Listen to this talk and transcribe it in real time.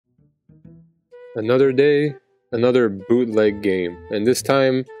Another day, another bootleg game, and this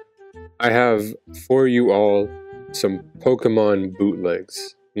time I have for you all some Pokemon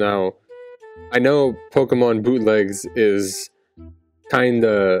bootlegs. Now, I know Pokemon bootlegs is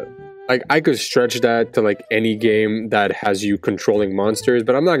kinda like I could stretch that to like any game that has you controlling monsters,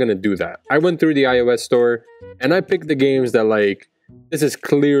 but I'm not gonna do that. I went through the iOS store and I picked the games that like this is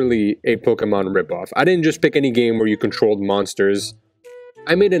clearly a Pokemon ripoff. I didn't just pick any game where you controlled monsters.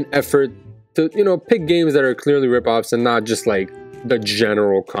 I made an effort to, pick games that are clearly ripoffs and not just like the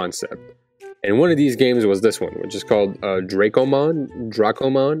general concept. And one of these games was this one, which is called Drakomon.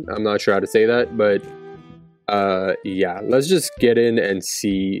 I'm not sure how to say that, but yeah, let's just get in and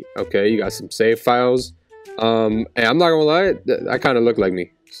see. Okay, you got some save files. And I'm not gonna lie, that kind of looked like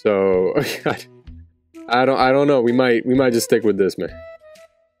me. So I don't know. We might just stick with this, man.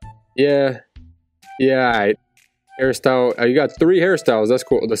 Yeah, all right. Hairstyle. You got 3 hairstyles. That's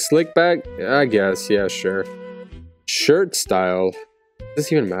cool. The slick back, I guess. Yeah, sure. Shirt style. Does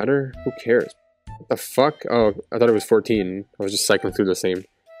this even matter? Who cares? What the fuck? Oh, I thought it was 14. I was just cycling through the same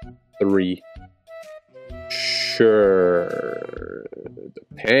 3. Sure. The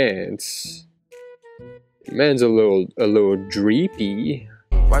pants. Man's a little dreepy.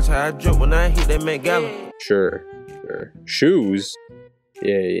 Watch how I drip when I hit that Met Gala. Sure. Shoes.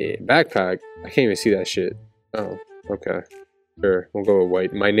 Yeah. Backpack. I can't even see that shit. Oh, okay. Sure. We'll go with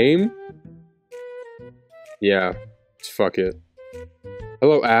white. My name? Yeah. Fuck it.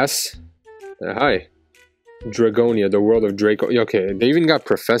 Hello, ass. Hi. Dragonia, the world of Draco. Okay, they even got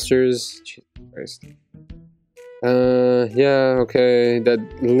professors. Jesus Christ. Yeah, okay. They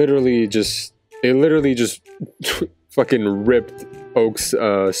literally just fucking ripped Oak's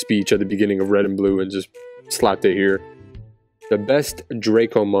speech at the beginning of Red and Blue and just slapped it here. The best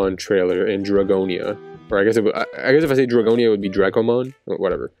Drakomon trailer in Dragonia. Or I guess if I say Dragonia, it would be Drakomon.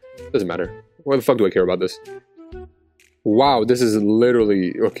 Whatever. Doesn't matter. Why the fuck do I care about this? Wow, this is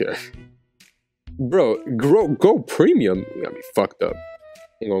literally... Okay. Bro, go premium. You got me fucked up.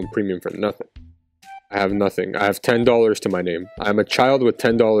 I'm going premium for nothing. I have nothing. I have $10 to my name. I'm a child with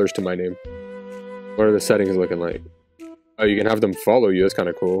 $10 to my name. What are the settings looking like? Oh, you can have them follow you. That's kind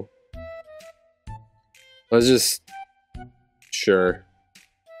of cool. Let's just... Sure.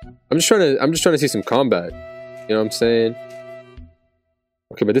 I'm just trying to see some combat. You know what I'm saying?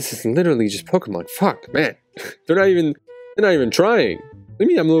 Okay, but this is literally just Pokemon. Fuck, man. They're not even trying. What do you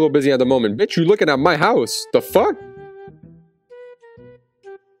mean I'm a little busy at the moment? Bitch, you looking at my house. The fuck?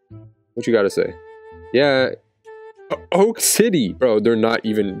 What you gotta say? Yeah. Oak City. Bro, they're not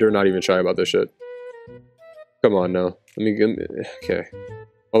even shy about this shit. Come on now. Okay.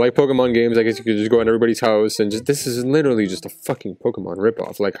 I like Pokemon games. I guess you could just go in everybody's house and just... This is literally just a fucking Pokemon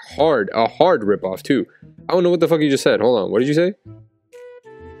ripoff. Like, a hard ripoff, too. I don't know what the fuck you just said. Hold on. What did you say?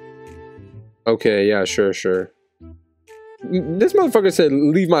 Okay, yeah, sure. This motherfucker said,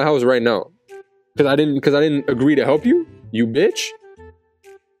 leave my house right now. Because I didn't agree to help you? You bitch?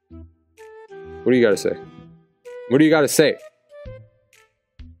 What do you gotta say? What do you gotta say?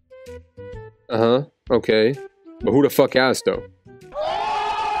 Uh-huh. Okay. But who the fuck asked, though?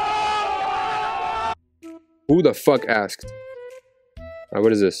 Who the fuck asked?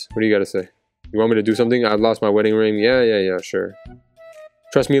 What is this? What do you gotta say? You want me to do something? I lost my wedding ring. Yeah, sure.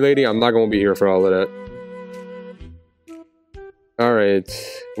 Trust me, lady, I'm not gonna be here for all of that. Alright.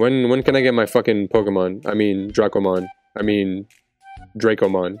 When can I get my fucking Pokemon? I mean, Drakomon. I mean,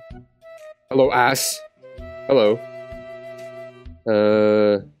 Drakomon. Hello, ass. Hello.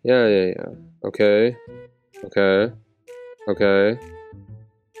 Yeah. Okay.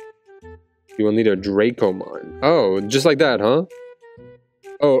 You will need a Drakomon. Oh, just like that, huh?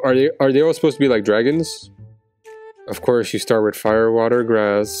 Oh, are they all supposed to be like dragons? Of course, you start with fire, water,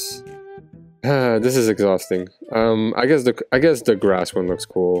 grass. This is exhausting. I guess the grass one looks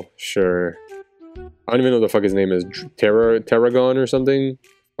cool. Sure. I don't even know what the fuck his name is. Terragon or something?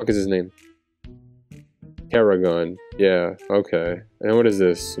 What is his name? Terragon. Yeah. Okay. And what is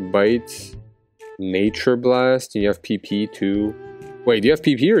this? Bite. Nature Blast. You have PP too. Wait, do you have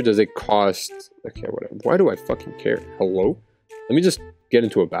PP or does it cost... Okay, whatever. Why do I fucking care? Hello? Let me just get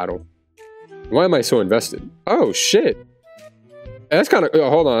into a battle. Why am I so invested? Oh, shit. That's kind of...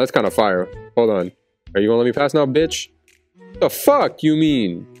 hold on, that's kind of fire. Hold on. Are you gonna let me pass now, bitch? The fuck you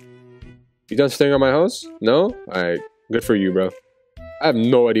mean? You done staying at my house? No? Alright. Good for you, bro. I have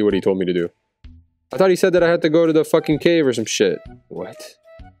no idea what he told me to do. I thought he said that I had to go to the fucking cave or some shit. What?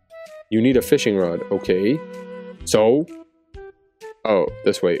 You need a fishing rod. Okay. So... Oh,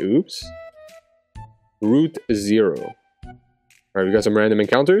 this way. Oops. Route 0. Alright, we got some random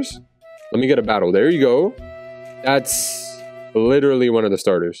encounters. Let me get a battle. There you go. That's literally one of the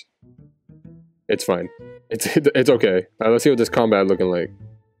starters. It's fine. It's okay. Let's see what this combat looking like.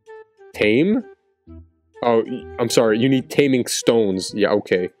 Tame? Oh, I'm sorry. You need taming stones. Yeah,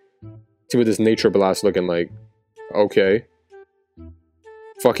 okay. See what this nature blast looking like. Okay.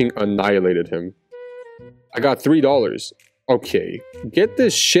 Fucking annihilated him. I got $3. Okay. Get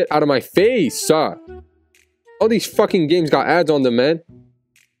this shit out of my face. All these fucking games got ads on them, man.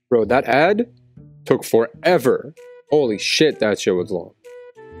 Bro, that ad took forever. Holy shit, that shit was long.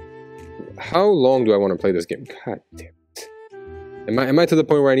 How long do I want to play this game? God damn it. Am I to the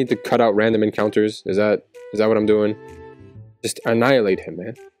point where I need to cut out random encounters? Is that what I'm doing? Just annihilate him,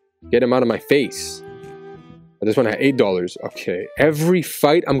 man. Get him out of my face. This one had $8. Okay. Every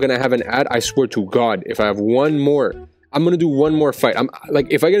fight I'm gonna have an ad. I swear to God, if I have one more, I'm gonna do one more fight. I'm like,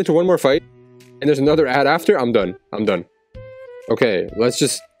 if I get into one more fight and there's another ad after, I'm done. I'm done. Okay, let's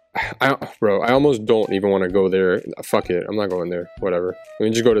just. Bro, I almost don't even want to go there. Fuck it. I'm not going there. Whatever. Let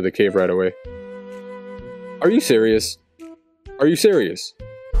me just go to the cave right away. Are you serious? Are you serious?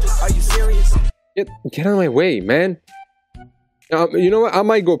 Are you serious? Get out of my way, man. You know what? I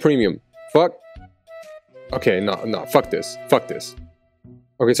might go premium. Fuck. Okay, no. Fuck this. Fuck this.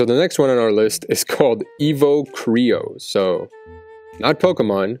 Okay, so the next one on our list is called EvoCreo. So, not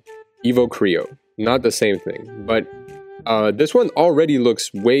Pokemon. EvoCreo. Not the same thing, but this one already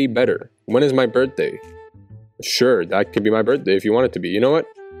looks way better. When is my birthday? Sure, that could be my birthday if you want it to be. You know what?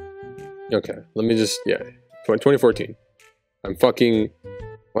 Okay, let me just, yeah. 2014. I'm fucking...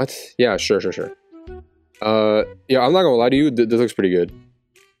 What? Yeah, sure. Yeah, I'm not gonna lie to you. This looks pretty good.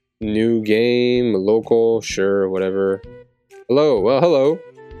 New game, local, sure, whatever. Hello, well, hello.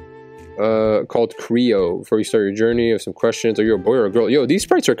 Called Creo. Before you start your journey, have some questions. Are you a boy or a girl? Yo, these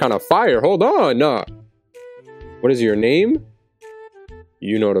sprites are kind of fire. Hold on, nah. What is your name?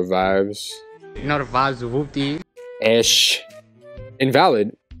 You know the vibes. You know the vibes, whoopty. Ish.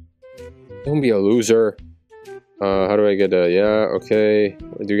 Invalid. Don't be a loser. How do I get a... Yeah, okay.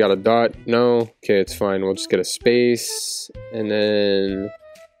 Do you got a dot? No. Okay, it's fine. We'll just get a space. And then...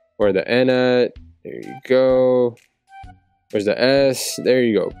 Where the N at? There you go. Where's the S? There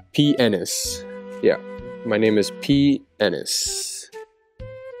you go. P. Ennis. Yeah. My name is P. Ennis.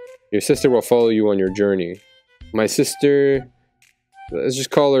 Your sister will follow you on your journey. My sister, let's just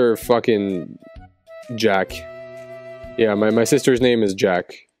call her fucking Jack. Yeah, my sister's name is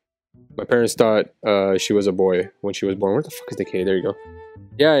Jack. My parents thought she was a boy when she was born. Where the fuck is the K? There you go.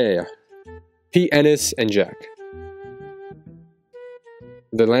 Yeah. P. Ennis and Jack.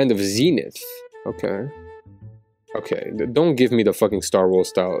 The land of Zenith. Okay. Don't give me the fucking Star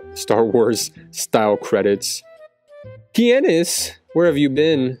Wars style credits. P. Ennis, where have you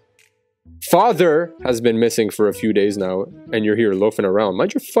been? Father has been missing for a few days now, and you're here loafing around.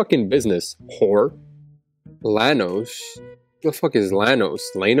 Mind your fucking business, whore. Lanos? What the fuck is Lanos?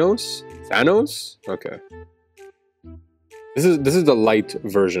 Lanos? Thanos? Okay. This is the light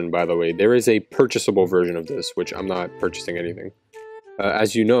version, by the way. There is a purchasable version of this, which I'm not purchasing anything.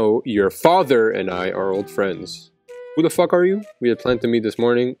 As you know, your father and I are old friends. Who the fuck are you? We had planned to meet this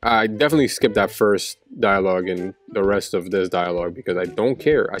morning. I definitely skipped that first dialogue and the rest of this dialogue because I don't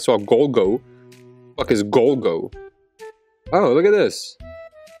care. I saw Golgo. Fuck is Golgo? Oh, look at this.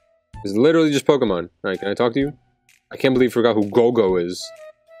 It's literally just Pokemon. Alright, can I talk to you? I can't believe I forgot who Golgo is.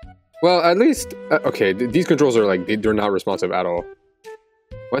 Well, at least... okay, these controls are like... They're not responsive at all.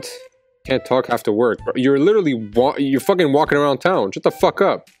 What? Can't talk, have to work. Bro, you're literally... You're fucking walking around town. Shut the fuck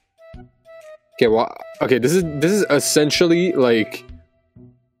up. Okay, well, okay, this is essentially like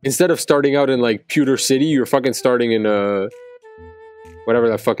instead of starting out in like Pewter City, you're fucking starting in whatever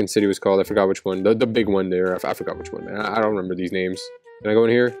that fucking city was called. I forgot which one. The big one there. I forgot which one, man. I don't remember these names. Can I go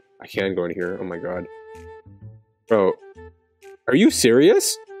in here? I can go in here. Oh my god. Bro, are you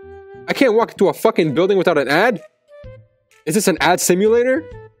serious? I can't walk into a fucking building without an ad? Is this an ad simulator?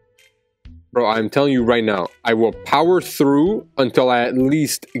 Bro, I'm telling you right now, I will power through until I at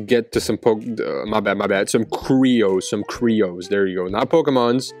least get to some my bad. Some Creos. There you go. Not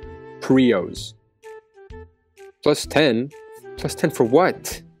Pokemons. Creos. Plus 10? Plus 10 for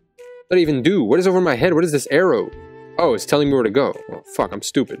what? What do I even do? What is over my head? What is this arrow? Oh, it's telling me where to go. Oh, fuck, I'm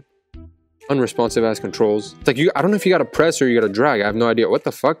stupid. Unresponsive ass controls. It's like, I don't know if you gotta press or you gotta drag. I have no idea. What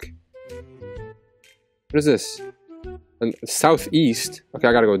the fuck? What is this? Southeast. Okay,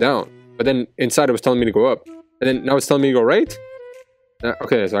 I gotta go down. But then inside it was telling me to go up. And then now it's telling me to go right?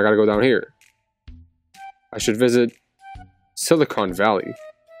 Okay, so I gotta go down here. I should visit Silicon Valley.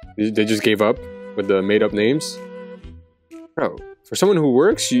 They just gave up with the made up names? Bro, for someone who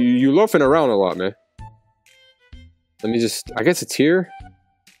works, you loafing around a lot, man. Let me just... I guess it's here?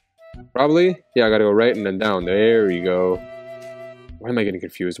 Probably? Yeah, I gotta go right and then down. There you go. Why am I getting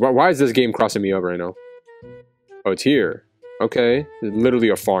confused? Why is this game crossing me up right now? Oh, it's here. Okay. It's literally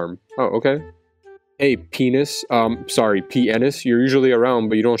a farm. Oh, okay. Hey, penis. Sorry, penis. You're usually around,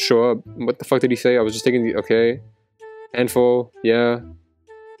 but you don't show up. What the fuck did he say? I was just taking the... Okay. Handful. Yeah.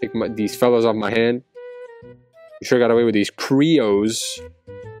 Take these fellas off my hand. You sure got away with these Creos.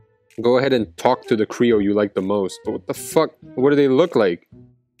 Go ahead and talk to the Creo you like the most. But what the fuck? What do they look like?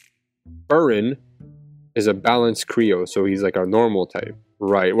 Burin is a balanced Creo, so he's like a normal type.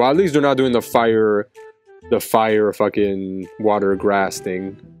 Right. Well, at least they're not doing the fire fucking water grass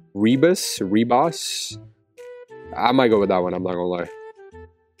thing. Rebus? I might go with that one, I'm not gonna lie.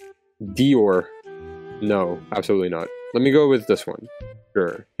 Dior. No, absolutely not. Let me go with this one.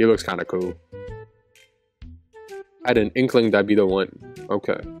 Sure. He looks kind of cool. I had an inkling that'd be the one.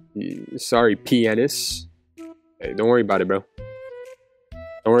 Okay. Sorry, pianist. Hey, don't worry about it, bro.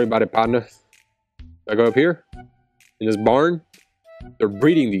 Don't worry about it, partner. I go up here. In this barn. They're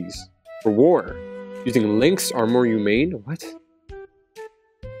breeding these. For war. Using lynx are more humane. What?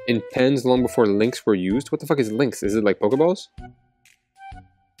 In pens long before lynx were used? What the fuck is lynx? Is it like Pokeballs?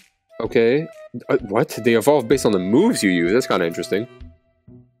 Okay. What? They evolve based on the moves you use. That's kind of interesting.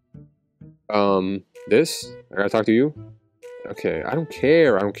 This? I gotta talk to you? Okay, I don't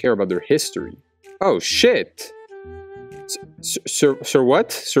care. I don't care about their history. Oh, shit! Sir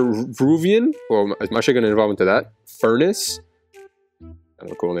what? Sir Ruvian? Well, is my shit gonna evolve into that? Furnace? Kind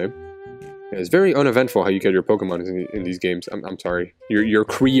of a cool name. Yeah, it's very uneventful how you get your Pokemon in these games. I'm sorry. Your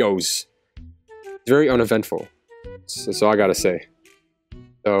Creos. It's very uneventful. That's all I gotta say.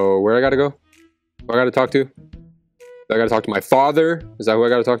 So, where I gotta go? Who I gotta talk to? I gotta talk to my father? Is that who I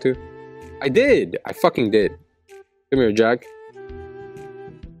gotta talk to? I did! I fucking did. Come here, Jack.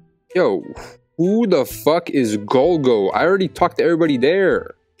 Yo, who the fuck is Golgo? I already talked to everybody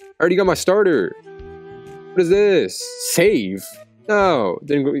there. I already got my starter. What is this? Save? No,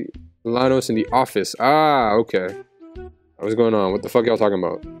 didn't go. Lanos in the office. Ah, okay. What's going on? What the fuck y'all talking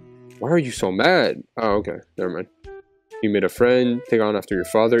about? Why are you so mad? Oh, okay. Never mind. You made a friend. Take on after your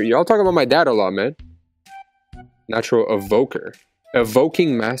father. Y'all talking about my dad a lot, man. Natural evoker.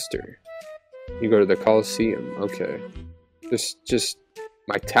 Evoking master. You go to the Coliseum. Okay. Just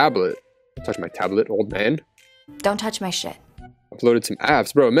my tablet. Don't touch my tablet, old man. Don't touch my shit. Uploaded some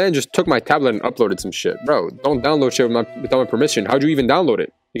apps. Bro, man just took my tablet and uploaded some shit. Bro, don't download shit without my permission. How'd you even download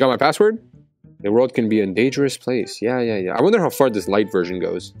it? You got my password? The world can be a dangerous place. Yeah. I wonder how far this light version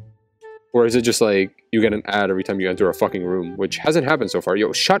goes. Or is it just like, you get an ad every time you enter a fucking room? Which hasn't happened so far.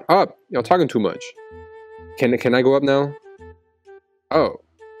 Yo, shut up! Y'all talking too much. Can I go up now? Oh,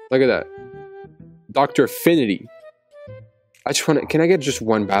 look at that. Dr. Affinity. I just want to... Can I get just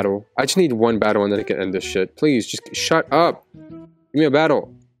one battle? I just need one battle and then I can end this shit. Please, just shut up. Give me a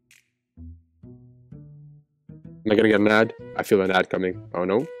battle. Am I gonna get an ad? I feel an ad coming. Oh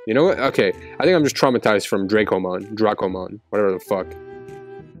no? You know what? Okay. I think I'm just traumatized from Drakomon. Whatever the fuck.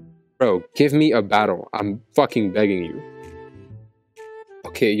 Bro, give me a battle. I'm fucking begging you.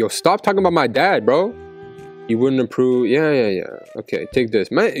 Okay, yo, stop talking about my dad, bro. You wouldn't approve. Yeah. Okay, take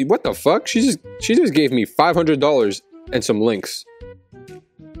this. Man, what the fuck? She just gave me $500 and some links.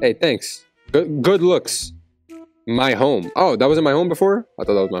 Hey, thanks. Good looks. My home. Oh, that wasn't my home before? I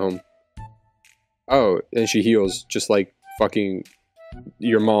thought that was my home. Oh, and she heals just like fucking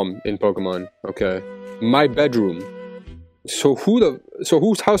your mom in Pokemon. Okay. My bedroom. So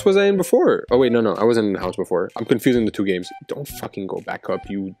whose house was I in before? Oh wait, no, I wasn't in the house before. I'm confusing the two games. Don't fucking go back up,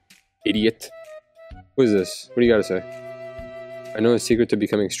 you idiot. Who is this? What do you gotta say? I know a secret to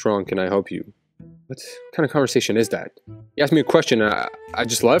becoming strong. Can I help you? What kind of conversation is that? You asked me a question, I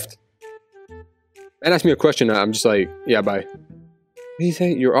just left? And asked me a question, I'm just like, yeah, bye. What do you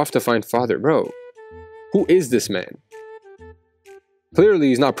think? You're off to find father. Bro, who is this man? Clearly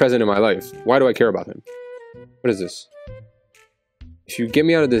he's not present in my life. Why do I care about him? What is this? If you get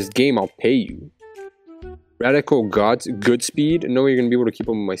me out of this game, I'll pay you. Radical gods, good speed? No way you're gonna be able to keep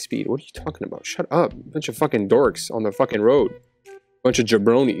up with my speed. What are you talking about? Shut up. Bunch of fucking dorks on the fucking road. Bunch of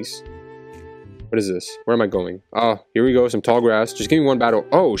jabronis. What is this? Where am I going? Oh, here we go. Some tall grass. Just give me one battle.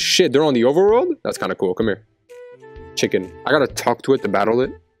 Oh, shit. They're on the overworld? That's kind of cool. Come here. Chicken. I gotta talk to it to battle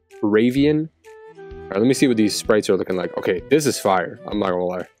it. Ravian. Alright, let me see what these sprites are looking like. Okay, this is fire. I'm not gonna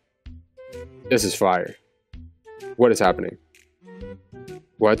lie. This is fire. What is happening?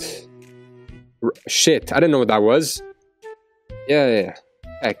 What? Shit, I didn't know what that was. Yeah.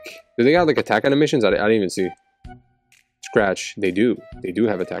 Heck. Do they got like attack animations? I didn't even see. Scratch. They do. They do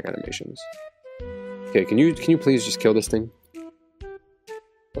have attack animations. Okay, can you please just kill this thing?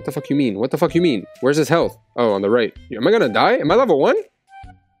 What the fuck you mean? What the fuck you mean? Where's his health? Oh, on the right. Am I gonna die? Am I level 1?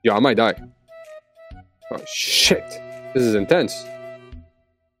 Yo, I might die. Oh, shit. This is intense.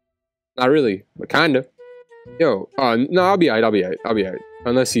 Not really, but kinda. Yo, no, I'll be alright.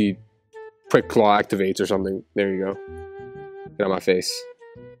 Unless he Quick Claw activates or something. There you go. Get on my face.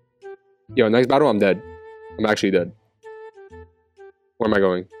 Yo, next battle, I'm dead. I'm actually dead. Where am I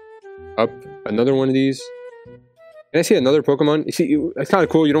going? Up? Another one of these? Can I see another Pokemon? You see, it's kind of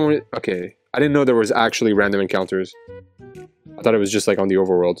cool. You don't want to... Okay. I didn't know there was actually random encounters. I thought it was just like on the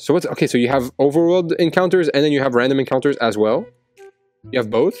overworld. So what's... Okay, so you have overworld encounters and then you have random encounters as well? You have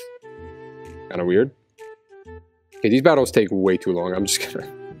both? Kind of weird. Okay, these battles take way too long. I'm just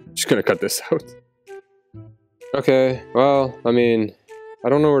gonna cut this out. Okay, well, I mean... I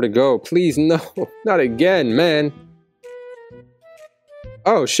don't know where to go. Please, no. Not again, man.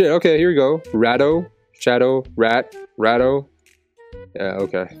 Oh, shit. Okay, here we go. Ratto. Shadow. Rat. Ratto. Yeah,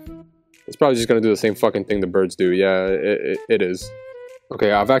 okay. It's probably just gonna do the same fucking thing the birds do. Yeah, it is.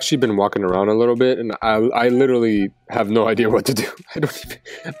 Okay, I've actually been walking around a little bit, and I literally have no idea what to do.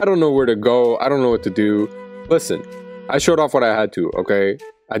 I don't know where to go. I don't know what to do. Listen, I showed off what I had to, okay?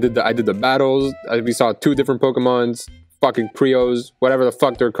 I did the battles. We saw 2 different Pokemons. Fucking Creos, whatever the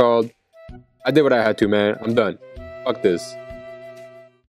fuck they're called. I did what I had to, man. I'm done. Fuck this.